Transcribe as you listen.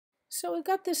So we've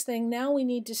got this thing. Now we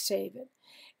need to save it.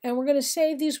 And we're going to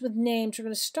save these with names. We're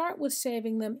going to start with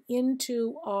saving them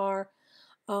into our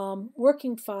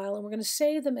working file, and we're going to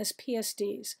save them as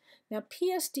PSDs. Now,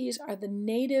 PSDs are the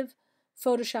native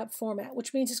Photoshop format,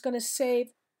 which means it's going to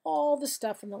save all the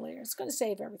stuff in the layer. It's going to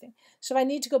save everything. So if I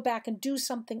need to go back and do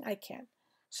something, I can.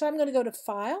 So I'm going to go to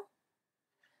File,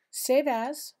 Save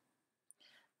As.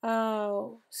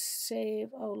 Oh, save,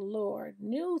 oh Lord,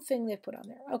 new thing they put on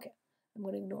there. Okay, I'm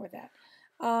going to ignore that.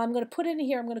 I'm going to put in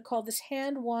here, I'm going to call this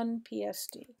Hand 1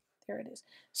 PSD. There it is.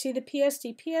 See the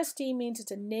PSD? PSD means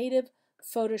it's a native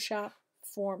Photoshop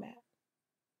format.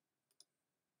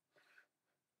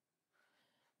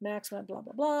 Maximum, blah,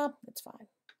 blah, blah. It's fine.